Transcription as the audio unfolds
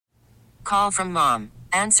call from mom.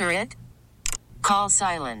 Answer it. Call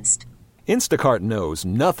silenced. Instacart knows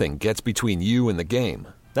nothing gets between you and the game.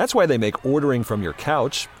 That's why they make ordering from your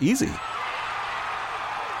couch easy.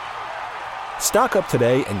 Stock up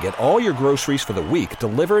today and get all your groceries for the week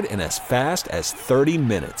delivered in as fast as 30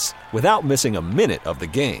 minutes without missing a minute of the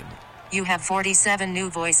game. You have 47 new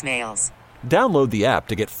voicemails. Download the app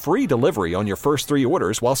to get free delivery on your first 3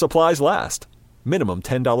 orders while supplies last. Minimum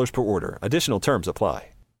 $10 per order. Additional terms apply.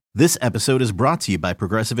 This episode is brought to you by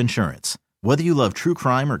Progressive Insurance. Whether you love true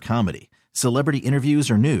crime or comedy, celebrity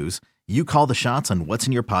interviews or news, you call the shots on what's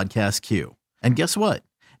in your podcast queue. And guess what?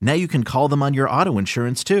 Now you can call them on your auto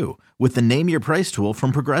insurance too with the Name Your Price tool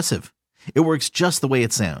from Progressive. It works just the way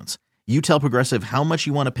it sounds. You tell Progressive how much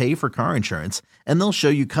you want to pay for car insurance, and they'll show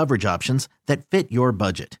you coverage options that fit your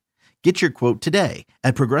budget. Get your quote today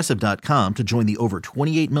at Progressive.com to join the over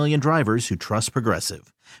 28 million drivers who trust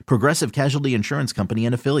Progressive. Progressive Casualty Insurance Company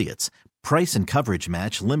and Affiliates. Price and coverage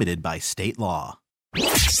match limited by state law.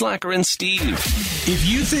 Slacker and Steve. If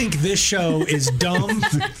you think this show is dumb,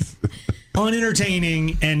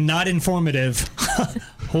 unentertaining, and not informative,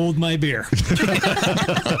 hold my beer.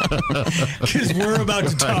 Because we're about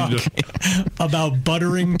to talk about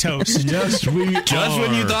buttering toast. Yes, we Just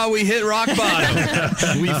when you thought we hit rock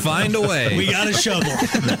bottom, we find a way. We got a shovel.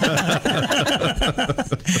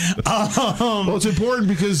 Well, it's important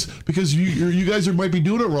because you guys might be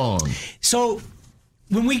doing it wrong. So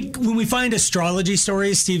when we find astrology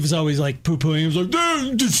stories, Steve is always like poo-pooing. He's like,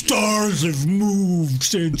 the stars have moved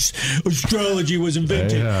since astrology was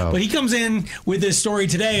invented. But he comes in with this story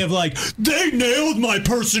today of like, they nailed my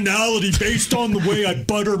personality based on the way I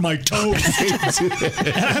butter my toast.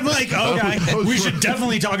 And I'm like, okay, we should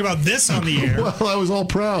definitely talk about this on the air. Well, I was all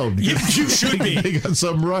proud. You should be. They got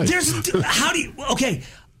something right.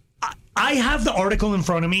 I have the article in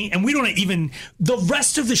front of me, and we don't even, the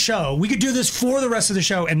rest of the show, we could do this for the rest of the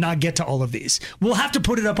show and not get to all of these. We'll have to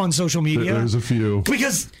put it up on social media. There's a few.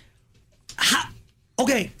 Because,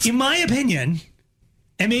 in my opinion,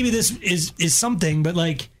 and maybe this is something, but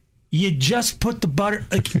like, you just put the butter.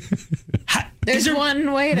 Like, There's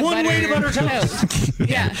one way to butter toast.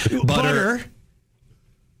 Yeah. Butter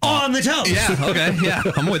on the toast. Yeah, okay, yeah,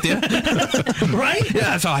 I'm with you. Right? Yeah,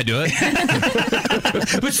 that's how I do it.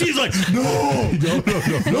 But she's like, no.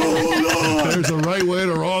 There's a right way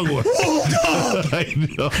and a wrong way. I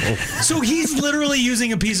know. So he's literally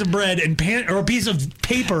using a piece of bread and or a piece of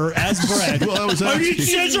paper as bread. Well, I was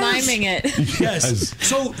He's miming it. Yes.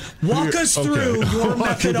 So walk us through your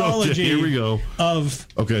methodology. Here we go.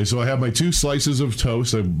 Okay, so I have my 2 slices of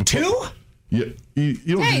toast. 2? Yeah.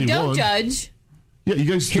 You don't Hey, need don't one. judge. Yeah,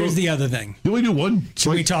 you guys. Here's the other thing. You only do one.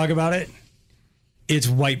 Can we talk about it? It's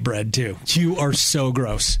white bread too. You are so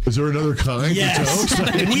gross. Is there another kind yes. of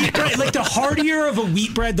toast? Wheat bread, like the hardier of a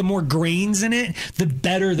wheat bread, the more grains in it, the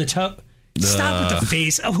better the toast. Stop with the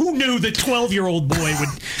face. Who knew the 12-year-old boy would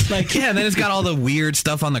like? Yeah, and then it's got all the weird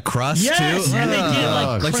stuff on the crust yes, too. And they get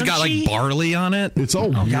like it's got like barley on it. It's all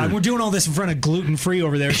weird. God, we're doing all this in front of gluten-free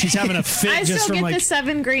over there. She's having a fit. I just still from get like the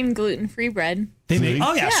 7-grain gluten-free bread. They make.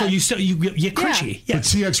 Oh yeah, so you get crunchy. But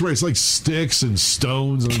see, X-ray, it's like sticks and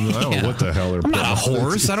stones, and I don't know what the hell they're. I'm not a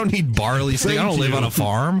horse. I don't need barley stick. I don't live on a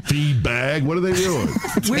farm. Feed bag. What are they doing?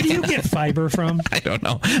 Where do you get fiber from? I don't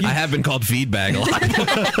know. I have been called feed bag a lot.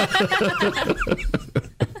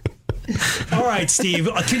 All right, Steve.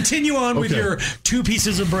 Continue on with your 2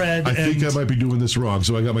 pieces of bread. I think I might be doing this wrong.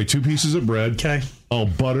 So I got my 2 pieces of bread. Okay. I'll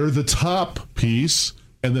butter the top piece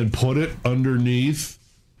and then put it underneath.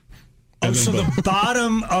 Oh, so the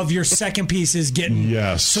bottom of your second piece is getting...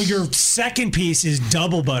 Yes. So your second piece is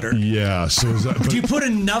double butter. Yeah. So is that, do you put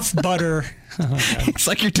enough butter... It's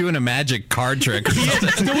like you're doing a magic card trick.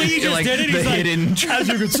 The way you just like did it, the he's hidden. As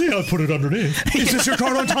you can see, I put it underneath. Is this your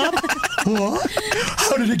card on top? What?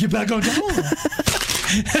 How did it get back on top?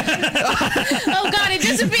 Oh God, it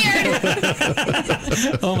disappeared.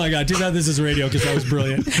 Oh my God, too bad this is radio because that was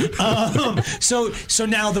brilliant. So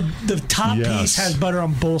now the top piece has butter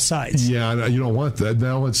on both sides. Yeah, you don't want that.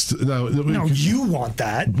 Now No, you want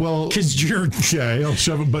that. Well, because you're I'll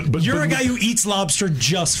shove it. But you're a guy who eats lobster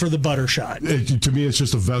just for the butter shot. To me, it's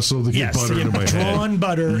just a vessel to get butter into my head. Drawn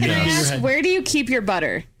butter. Can I ask, where do you keep your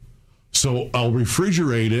butter? So I'll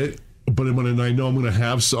refrigerate it, but when I know I'm going to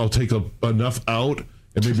have, so I'll take enough out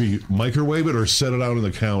and maybe microwave it or set it out on the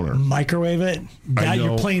counter. Microwave it? Now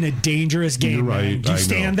you're playing a dangerous game. You're right. Man. Do you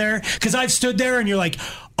stand there? Because I've stood there and you're like,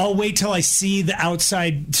 I'll wait till I see the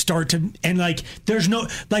outside start to, and like there's no,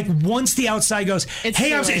 like once the outside goes, hey,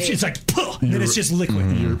 it's like, and then it's just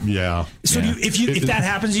liquid. Yeah. So if that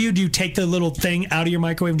happens to you, do you take the little thing out of your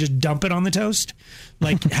microwave and just dump it on the toast?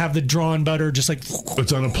 Like have the drawn butter just like.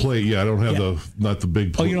 It's on a plate. Yeah, I don't have not the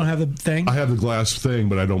big plate. Oh, you don't have the thing? I have the glass thing,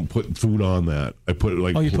 but I don't put food on that. I put it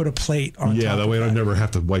like. Oh, you put a plate on top. Yeah, that way I never have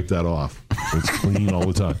to wipe that off. It's clean all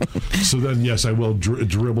the time. So then, yes, I will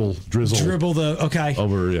drizzle the, okay.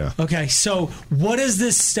 Over, yeah. Okay, so what does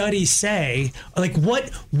this study say? Like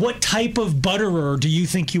what type of butterer do you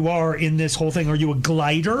think you are in this whole thing? Are you a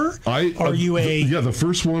glider? The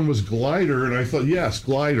first one was glider, and I thought, yes,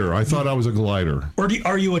 glider. I thought I was a glider. Or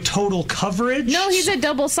are you a total coverage? No, he's a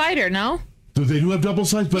double cider, no? They do have double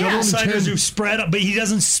sides, but double siders who spread up, but he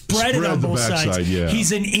doesn't spread it on both sides. Yeah.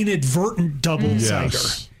 He's an inadvertent double cider.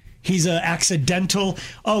 He's an accidental.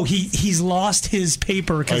 Oh, he's lost his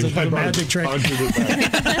paper because of the magic trick. Oh my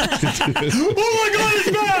God,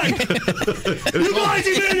 it's back! You guys,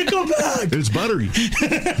 he made it come back. It's buttery.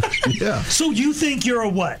 Yeah. So you think you're a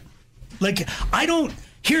what? Like I don't.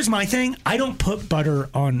 Here's my thing. I don't put butter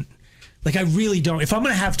on. Like I really don't. If I'm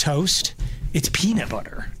gonna have toast, it's peanut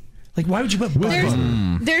butter. Like, why would you put butter?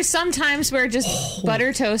 There's some times where just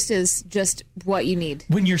butter toast is just what you need.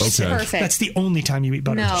 When you're sick. Perfect. That's the only time you eat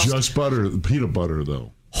butter. No. Just butter, peanut butter,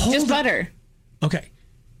 though. Butter. Okay.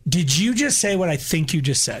 Did you just say what I think you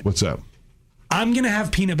just said? What's that? I'm going to have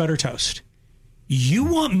peanut butter toast. You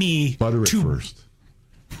want me butter it first.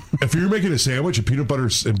 If you're making a sandwich, a peanut butter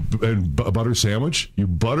and butter sandwich, you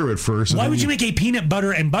butter it first. Why would you make a peanut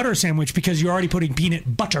butter and butter sandwich? Because you're already putting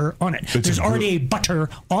peanut butter on it. There's already a butter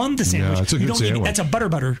on the sandwich. Yeah, it's a good sandwich. That's a butter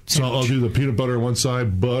sandwich. So I'll do the peanut butter on one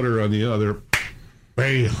side, butter on the other.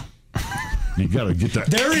 Bam. You got to get that.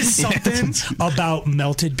 There is something about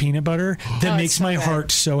melted peanut butter that makes my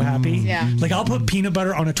heart so happy. Yeah. Like I'll put peanut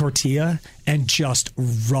butter on a tortilla and just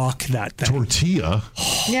rock that thing. Tortilla?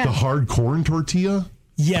 Yeah. The hard corn tortilla?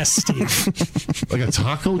 Yes, Steve. Like a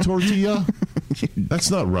taco tortilla?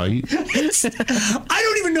 That's not right. I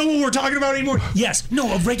don't even know what we're talking about anymore. Yes.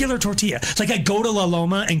 No, a regular tortilla. It's like I go to La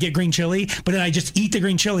Loma and get green chili, but then I just eat the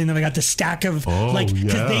green chili and then I got the stack of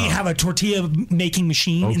because they have a tortilla making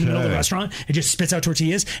machine in the middle of the restaurant. It just spits out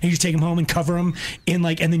tortillas and you just take them home and cover them in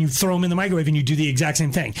and then you throw them in the microwave and you do the exact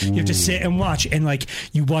same thing. You have to sit and watch and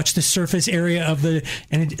you watch the surface area of the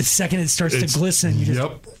the second it starts to glisten. You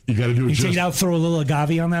got to do it. You take it out, throw a little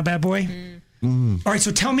agave on that bad boy. All right,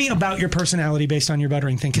 so tell me about your personality based on your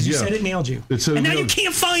buttering thing, because you said it nailed you. And now you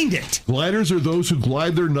can't find it. Gliders are those who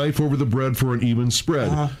glide their knife over the bread for an even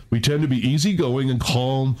spread. We tend to be easygoing and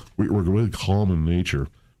calm. We're really calm in nature.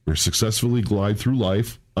 We successfully glide through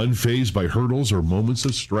life, unfazed by hurdles or moments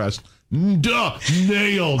of stress. Duh!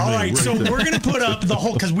 Nailed. All right, so we're going to put up the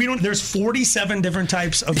whole, because there's 47 different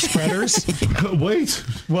types of spreaders. Wait.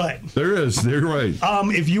 What? There is. They're right.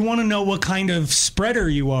 If you want to know what kind of spreader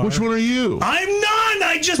you are. Which one are you? I'm none.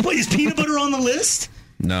 I just put, is peanut butter on the list?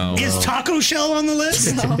 No. Is taco shell on the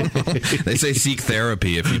list? No. They say seek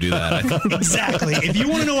therapy if you do that. Exactly. If you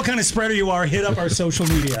want to know what kind of spreader you are, hit up our social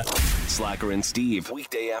media. Slacker and Steve,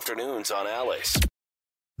 weekday afternoons on Alice.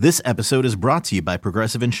 This episode is brought to you by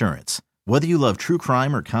Progressive Insurance. Whether you love true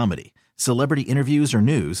crime or comedy, celebrity interviews or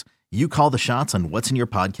news, you call the shots on what's in your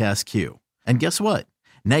podcast queue. And guess what?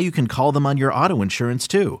 Now you can call them on your auto insurance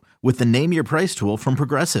too with the Name Your Price tool from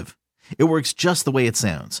Progressive. It works just the way it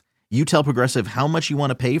sounds. You tell Progressive how much you want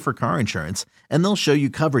to pay for car insurance, and they'll show you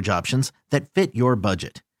coverage options that fit your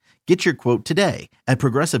budget. Get your quote today at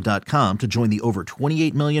Progressive.com to join the over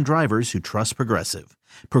 28 million drivers who trust Progressive.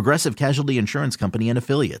 Progressive Casualty Insurance Company and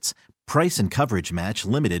Affiliates. Price and coverage match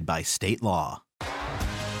limited by state law.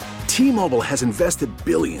 T-Mobile has invested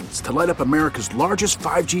billions to light up America's largest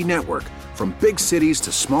 5G network, from big cities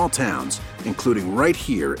to small towns, including right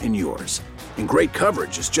here in yours. And great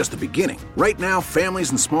coverage is just the beginning. Right now, families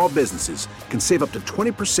and small businesses can save up to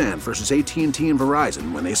 20% versus AT&T and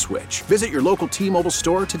Verizon when they switch. Visit your local T-Mobile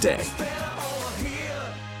store today.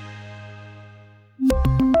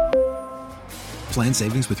 Plan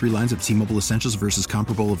savings with 3 lines of T-Mobile Essentials versus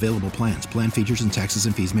comparable available plans. Plan features and taxes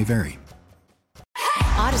and fees may vary.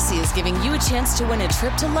 Odyssey is giving you a chance to win a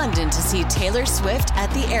trip to London to see Taylor Swift at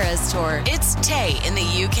the Eras Tour. It's Tay in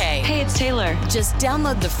the UK. Hey, it's Taylor. Just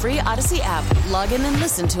download the free Odyssey app, log in and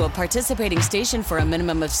listen to a participating station for a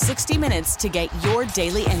minimum of 60 minutes to get your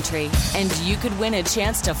daily entry. And you could win a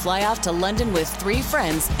chance to fly off to London with 3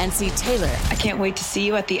 friends and see Taylor. I can't wait to see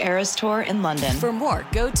you at the Eras Tour in London. For more,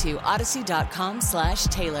 go to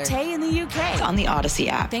odyssey.com/Taylor. Tay in the UK. It's on the Odyssey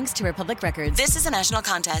app. Thanks to Republic Records. This is a national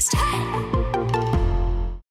contest.